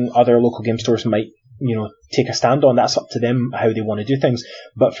something other local game stores might, take a stand on. That's up to them how they want to do things.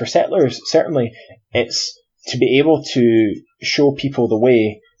 But for Settlers, certainly, it's to be able to show people the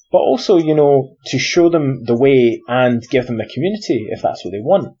way, but also, to show them the way and give them a community if that's what they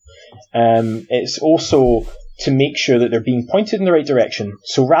want. It's also to make sure that they're being pointed in the right direction.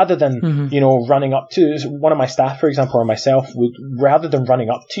 So rather than, running up to one of my staff, for example, or myself, rather than running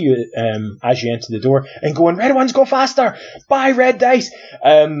up to you as you enter the door and going, red ones go faster, buy red dice,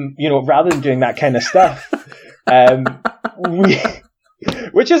 rather than doing that kind of stuff,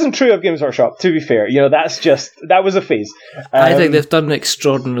 which isn't true of Games Workshop, to be fair. That was a phase. I think they've done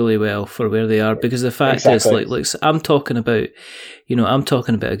extraordinarily well for where they are, because the fact is, I'm talking about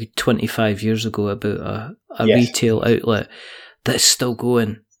a good 25 years ago, about a retail outlet that's still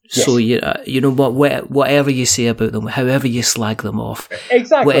going. Yes. So whatever you say about them, however you slag them off,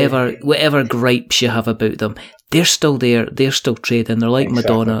 whatever gripes you have about them, they're still there. They're still trading. They're like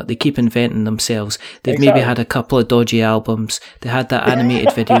Madonna. They keep inventing themselves. They've maybe had a couple of dodgy albums. They had that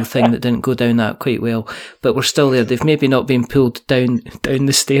animated video thing that didn't go down that quite well, but we're still there. They've maybe not been pulled down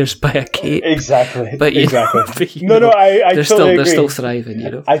the stairs by a cape. Exactly. But I totally agree. They're still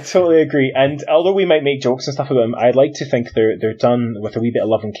thriving. I totally agree. And although we might make jokes and stuff about them, I'd like to think they're done with a wee bit of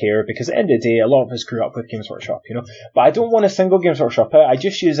love and care, because at the end of the day, a lot of us grew up with Games Workshop, But I don't want to single Games Workshop out. I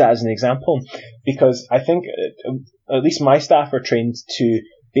just use that as an example, because I think at least my staff are trained to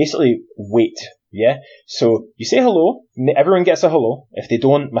basically wait. Yeah. So you say hello, everyone gets a hello. If they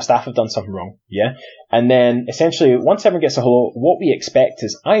don't, my staff have done something wrong. Yeah. And then essentially, once everyone gets a hello, what we expect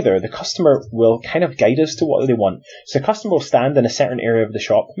is either the customer will kind of guide us to what they want. So the customer will stand in a certain area of the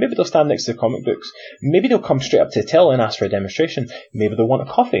shop. Maybe they'll stand next to the comic books. Maybe they'll come straight up to the till and ask for a demonstration. Maybe they'll want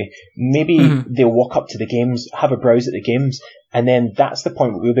a coffee. Maybe they'll walk up to the games, have a browse at the games. And then that's the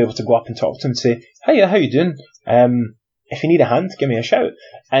point where we'll be able to go up and talk to them and say, hiya, how you doing? If you need a hand, give me a shout.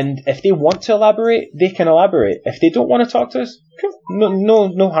 And if they want to elaborate, they can elaborate. If they don't want to talk to us, cool.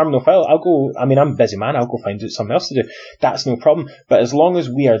 No harm, no foul. I'm a busy man, I'll go find something else to do. That's no problem. But as long as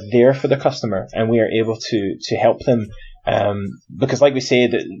we are there for the customer and we are able to help them, because like we say,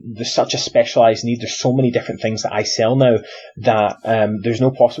 that there's such a specialised need. There's so many different things that I sell now that there's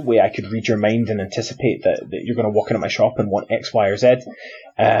no possible way I could read your mind and anticipate that you're going to walk into my shop and want X, Y, or Z.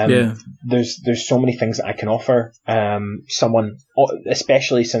 There's so many things that I can offer someone,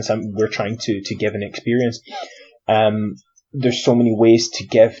 especially since we're trying to give an experience. There's so many ways to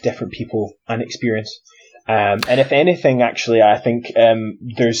give different people an experience. And if anything, actually, I think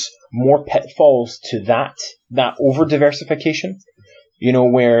there's more pitfalls to that over diversification,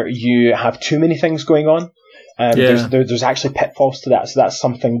 where you have too many things going on. There's actually pitfalls to that. So that's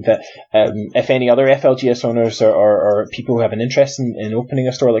something that if any other FLGS owners or people who have an interest in opening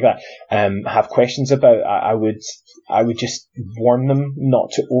a store like that have questions about, I would just warn them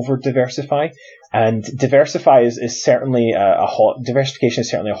not to over diversify. And diversification is certainly a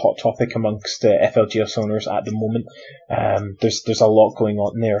hot topic amongst FLGS owners at the moment. There's a lot going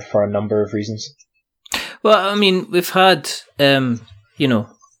on there for a number of reasons. Well, I mean, we've spoken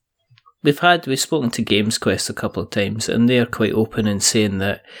to GamesQuest a couple of times, and they're quite open in saying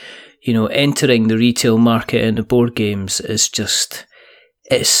that, entering the retail market into board games is just,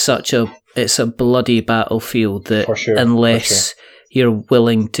 it's a bloody battlefield that unless you're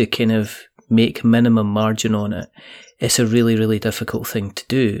willing to kind of make minimum margin on it, it's a really, really difficult thing to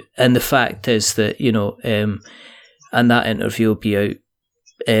do. And the fact is that, and that interview will be out,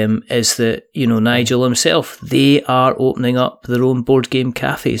 is that, Nigel himself, they are opening up their own board game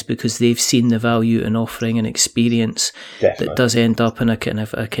cafes because they've seen the value in offering an experience that does end up in a kind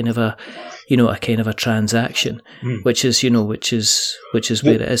of a transaction, which is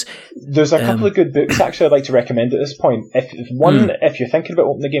where it is. There's a couple of good books actually I'd like to recommend at this point. If you're thinking about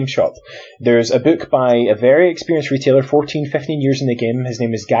opening a game shop, there's a book by a very experienced retailer, 15 years in the game. His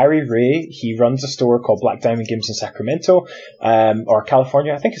name is Gary Ray. He runs a store called Black Diamond Games in Sacramento, or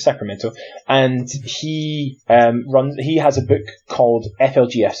California, I think it's Sacramento. And he has a book called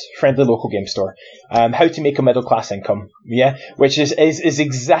FLGS, Friendly Local Game Store, How to Make a Middle Class Income. Yeah, which is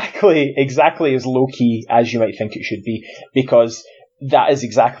exactly as low key as you might think it should be, because that is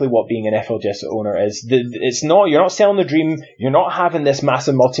exactly what being an FLGS owner is. You're not selling the dream. You're not having this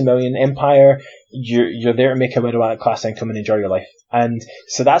massive multi-million empire. You're there to make a middle class income and enjoy your life. And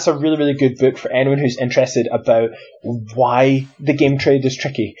so that's a really, really good book for anyone who's interested about why the game trade is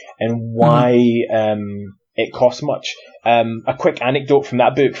tricky and why it costs much. A quick anecdote from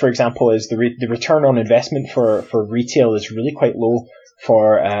that book, for example, is the return on investment for retail is really quite low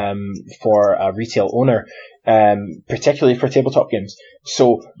for a retail owner, particularly for tabletop games.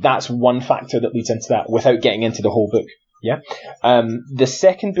 So that's one factor that leads into that without getting into the whole book. Yeah. The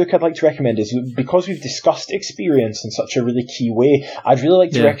second book I'd like to recommend is, because we've discussed experience in such a really key way, I'd really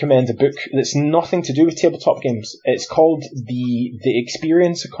like to recommend a book that's nothing to do with tabletop games. It's called The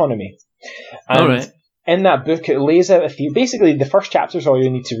Experience Economy. All right. In that book, it lays out a theory. Basically, the first chapter is all you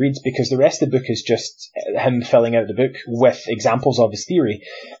need to read, because the rest of the book is just him filling out the book with examples of his theory.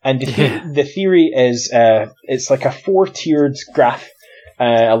 And the theory is, it's like a 4-tiered graph,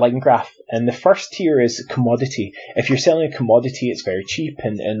 a line graph. And the first tier is commodity. If you're selling a commodity, it's very cheap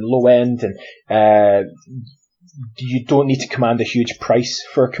and low end, and you don't need to command a huge price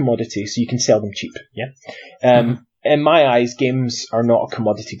for a commodity, so you can sell them cheap. Yeah. In my eyes, games are not a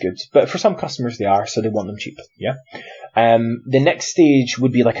commodity good, but for some customers they are, so they want them cheap. Yeah. The next stage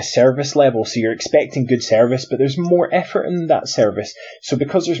would be like a service level, so you're expecting good service, but there's more effort in that service. So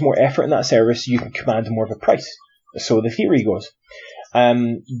because there's more effort in that service, you can command more of a price. So the theory goes.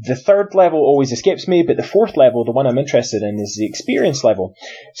 The third level always escapes me, but the fourth level, the one I'm interested in, is the experience level.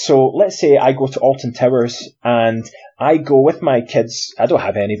 So let's say I go to Alton Towers and I go with my kids. I don't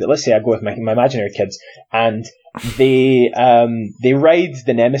have any, but let's say I go with my imaginary kids, and they ride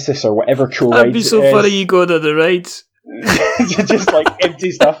the Nemesis or whatever cool ride. That'd be so funny, you go on the rides. Just like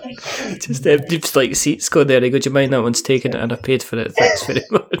empty stuff. Just empty like seats go there. They go, do you mind, that one's taken and I paid for it, thanks very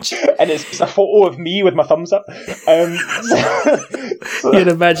much. And it's a photo of me with my thumbs up. Your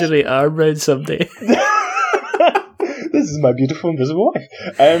imaginary arm round someday. This is my beautiful invisible wife.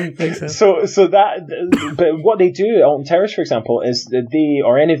 So that, but what they do at Alton Towers, for example, is that they,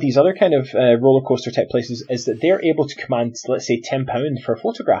 or any of these other kind of roller coaster type places, is that they're able to command, let's say, £10 for a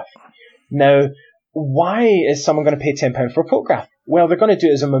photograph. Now, why is someone going to pay £10 for a photograph? Well, they're going to do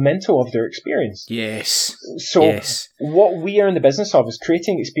it as a memento of their experience. Yes. So what we are in the business of is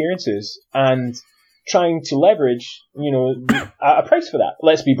creating experiences and trying to leverage, a price for that.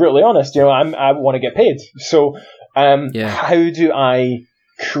 Let's be brutally honest. I want to get paid. So, how do I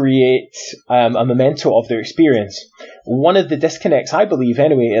create a memento of their experience? One of the disconnects, I believe,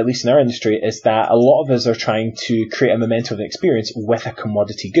 anyway, at least in our industry, is that a lot of us are trying to create a memento of the experience with a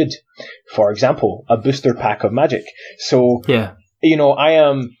commodity good. For example, a booster pack of Magic. So, I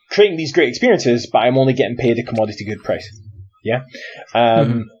am creating these great experiences, but I'm only getting paid a commodity good price. Yeah.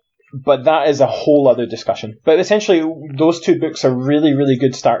 But that is a whole other discussion. But essentially, those two books are really, really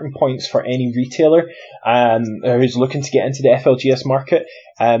good starting points for any retailer who's looking to get into the FLGS market.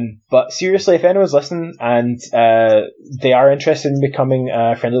 But seriously, if anyone's listening and they are interested in becoming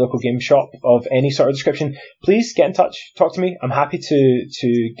a friendly local game shop of any sort of description, please get in touch. Talk to me. I'm happy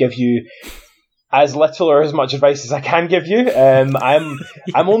to give you as little or as much advice as I can give you. I'm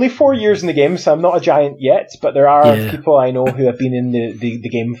only 4 years in the game, so I'm not a giant yet, but there are people I know who have been in the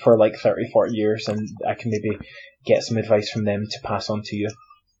game for like 30, 40 years, and I can maybe get some advice from them to pass on to you.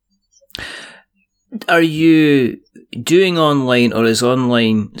 Are you doing online, or is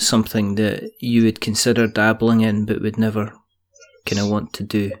online something that you would consider dabbling in but would never kind of want to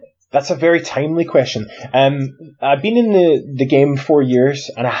do? That's a very timely question. I've been in the game 4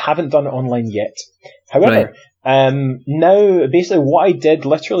 years and I haven't done it online yet. However, now basically what I did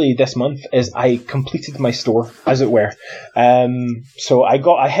literally this month is I completed my store, as it were. So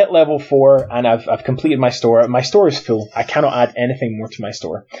I hit level 4 and I've completed my store. My store is full. I cannot add anything more to my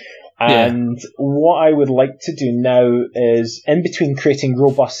store. And what I would like to do now is, in between creating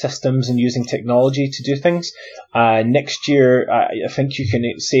robust systems and using technology to do things, next year, I think you can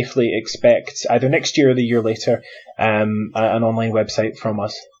safely expect, either next year or the year later, an online website from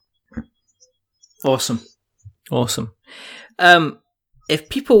us. Awesome. If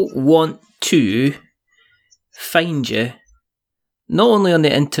people want to find you, not only on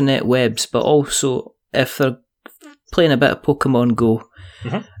the internet webs, but also if they're playing a bit of Pokemon Go,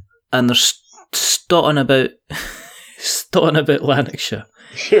 and they're stotting about Lanarkshire.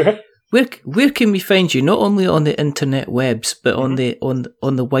 Sure. Where can we find you? Not only on the internet webs, but on the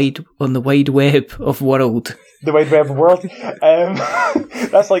wide web of world. The wide web of world.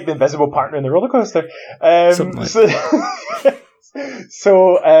 That's like the invisible partner in the roller coaster. Something like that.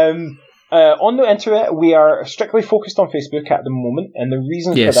 On the internet, we are strictly focused on Facebook at the moment, and the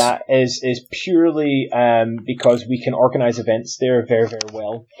reason for that is purely because we can organise events there very, very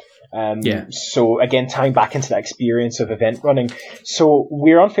well. So again, tying back into that experience of event running. So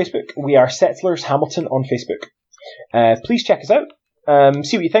we're on Facebook. We are Settlers Hamilton on Facebook. Please check us out.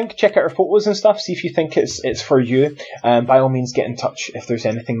 See what you think. Check out our photos and stuff. See if you think it's for you. By all means, get in touch if there's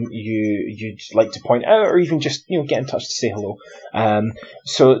anything you'd like to point out, or even just get in touch to say hello.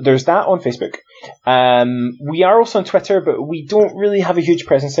 So there's that on Facebook. We are also on Twitter, but we don't really have a huge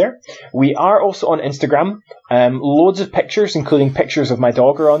presence there. We are also on Instagram. Loads of pictures, including pictures of my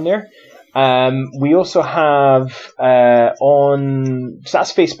dog, are on there. We also have so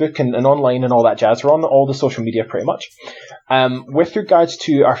that's Facebook and online and all that jazz. We're on all the social media pretty much. With regards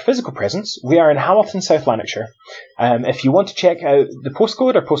to our physical presence, we are in Hamilton, South Lanarkshire. If you want to check out the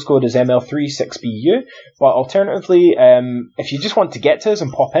postcode, our postcode is ML36BU. But alternatively, if you just want to get to us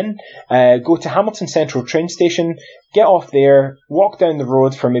and pop in, go to Hamilton Central train station, get off there, walk down the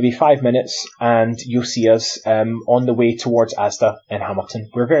road for maybe 5 minutes, and you'll see us on the way towards Asda in Hamilton.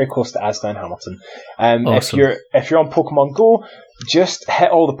 We're very close to Asda in Hamilton. Awesome. If you're on Pokemon Go, just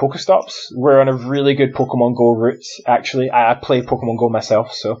hit all the Pokestops. We're on a really good Pokemon Go route, actually. I play Pokemon Go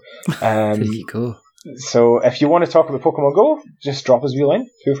myself, so... there you go. So if you want to talk about Pokemon Go, just drop us a line.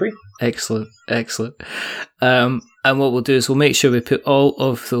 Feel free. Excellent. And what we'll do is we'll make sure we put all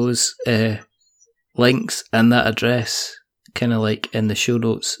of those links and that address kind of like in the show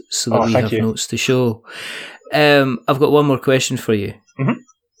notes so that we have notes to show. I've got one more question for you.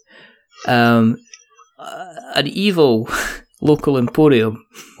 Mm-hmm. An evil local emporium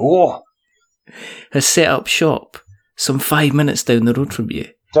has set up shop some 5 minutes down the road from you.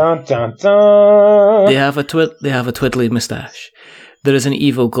 Dun, dun, dun. They have a twiddly moustache. There is an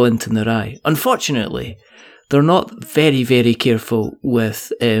evil glint in their eye. Unfortunately, they're not very, very careful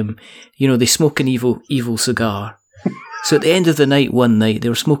with, they smoke an evil cigar. So at the end of the night, one night, they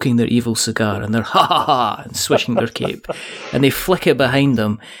were smoking their evil cigar and they're ha and swishing their cape. And they flick it behind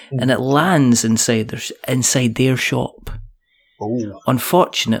them and it lands inside their shop. Oh.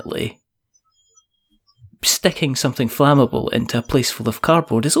 Unfortunately, sticking something flammable into a place full of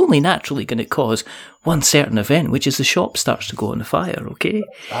cardboard is only naturally going to cause one certain event, which is the shop starts to go on fire, okay?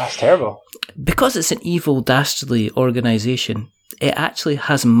 That's terrible. Because it's an evil, dastardly organisation, it actually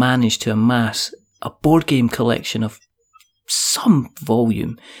has managed to amass a board game collection of some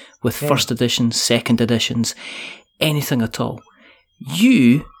volume with first editions, second editions, anything at all.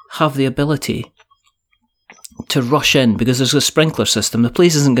 You have the ability to rush in because there's a sprinkler system. The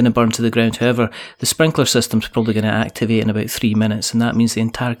place isn't going to burn to the ground. However, the sprinkler system's probably going to activate in about 3 minutes, and that means the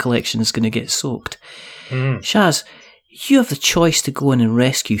entire collection is going to get soaked. Shaz, you have the choice to go in and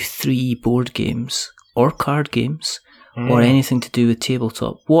rescue 3 board games or card games or anything to do with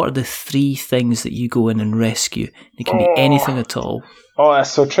tabletop. What are the 3 things that you go in and rescue? It can be anything at all. Oh,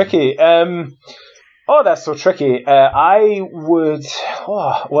 that's so tricky. That's so tricky. I'd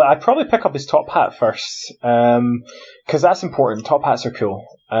probably pick up his top hat first, because that's important. Top hats are cool.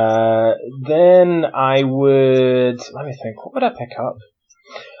 Then I would, let me think, what would I pick up?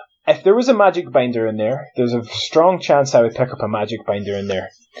 If there was a magic binder in there, there's a strong chance I would pick up a magic binder in there.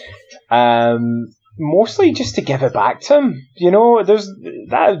 Mostly just to give it back to him.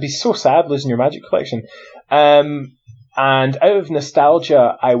 That would be so sad losing your magic collection. And out of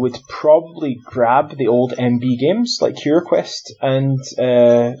nostalgia, I would probably grab the old MB games like Hero Quest and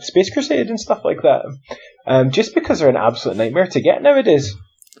Space Crusade and stuff like that. Just because they're an absolute nightmare to get nowadays.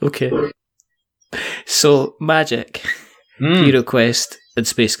 Okay. So, Magic, Hero Quest, and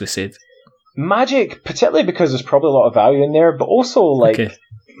Space Crusade. Magic, particularly because there's probably a lot of value in there, but also,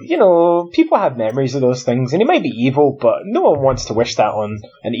 people have memories of those things, and it might be evil, but no one wants to wish that on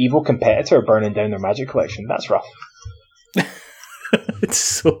an evil competitor burning down their Magic collection. That's rough.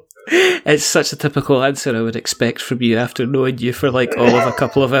 It's such a typical answer I would expect from you after knowing you for all of a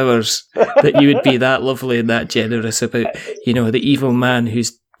couple of hours, that you would be that lovely and that generous about, the evil man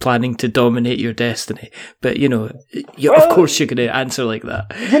who's planning to dominate your destiny. But of course you're going to answer like that.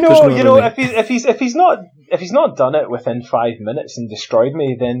 If he's not done it within 5 minutes and destroyed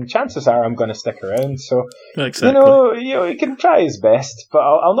me, then chances are I'm going to stick around. So exactly. He can try his best, but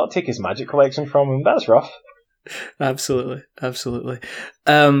I'll not take his magic collection from him. That's rough. Absolutely.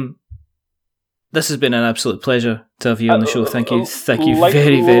 This has been an absolute pleasure to have you on the show. Thank you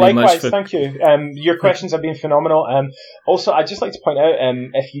very, very much. Thank you. Your questions have been phenomenal. Also, I'd just like to point out,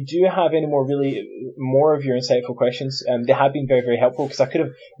 if you do have any more of your insightful questions, they have been very, very helpful, because I could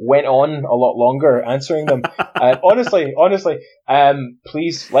have went on a lot longer answering them. Honestly,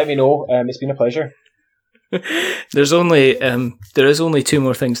 please let me know. It's been a pleasure. There is only 2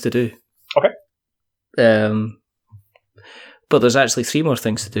 more things to do. Okay. But there's actually 3 more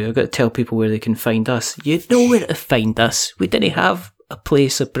things to do. I've got to tell people where they can find us. You know where to find us. We didn't have a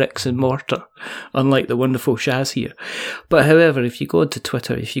place of bricks and mortar, unlike the wonderful Shaz here. But however, if you go onto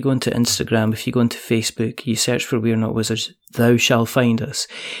Twitter, if you go onto Instagram, if you go onto Facebook, you search for We're Not Wizards, thou shall find us.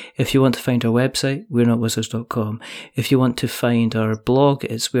 If you want to find our website, we'renotwizards.com. If you want to find our blog,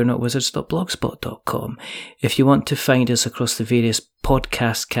 it's we'renotwizards.blogspot.com. If you want to find us across the various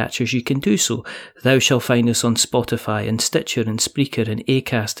podcast catchers, you can do so. Thou shall find us on Spotify and Stitcher and Spreaker and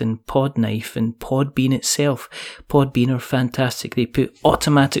Acast and Podknife and Podbean itself. Podbean are fantastic. They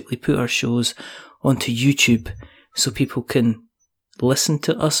automatically put our shows onto YouTube so people can listen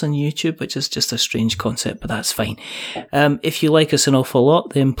to us on YouTube, which is just a strange concept, but that's fine. If you like us an awful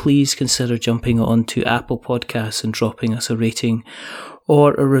lot, then please consider jumping onto Apple Podcasts and dropping us a rating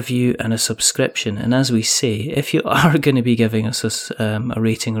or a review and a subscription. And as we say, if you are going to be giving us a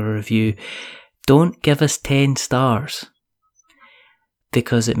rating or a review, don't give us 10 stars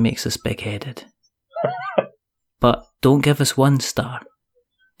because it makes us big-headed. But don't give us 1 star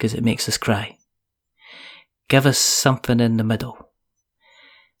because it makes us cry. Give us something in the middle,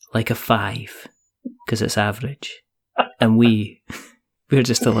 like a 5, because it's average. And we're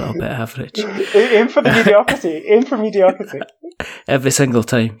just a little bit average. Aim for the mediocrity. Aim for mediocrity. Every single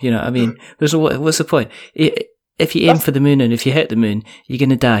time, you know what I mean? What's the point? If you aim for the moon and if you hit the moon, you're going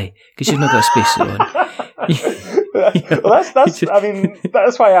to die because you've not got a spacesuit on. Well,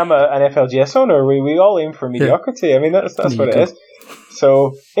 that's why I'm an FLGS owner. We all aim for mediocrity. Yeah. I mean, that's what it is.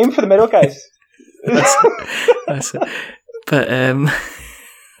 So aim for the middle, guys. That's it.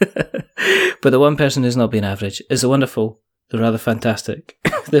 But the one person who's not been average is the wonderful, the rather fantastic,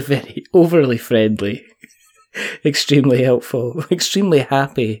 the very overly friendly, extremely helpful, extremely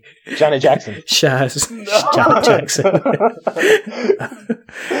happy Janet Jackson. Shaz. Janet Jackson.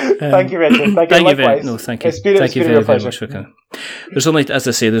 Thank you, Richard. Thank you very much. Thank you. Thank you very much for coming. There's only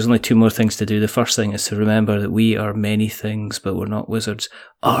 2 more things to do. The first thing is to remember that we are many things, but we're not wizards.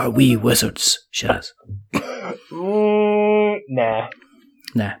 Are we wizards, Shaz?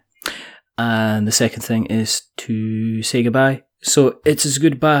 Nah. And the second thing is to say goodbye. So it's a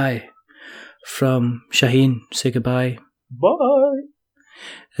goodbye from Shaheen. Say goodbye. Bye.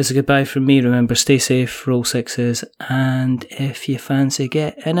 It's a goodbye from me. Remember, stay safe, roll 6s, and if you fancy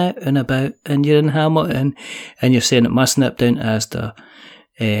getting out and about and you're in Hamilton and you're saying it must nip down to Asda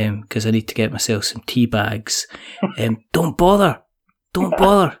because I need to get myself some tea bags, don't bother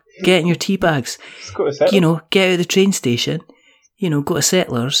getting your tea bags. Get out of the train station, go to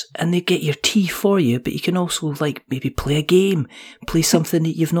Settlers and they get your tea for you, but you can also maybe play a game, play something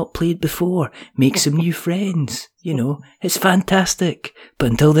that you've not played before, make some new friends, it's fantastic. But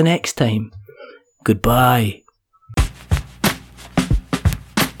until the next time, goodbye.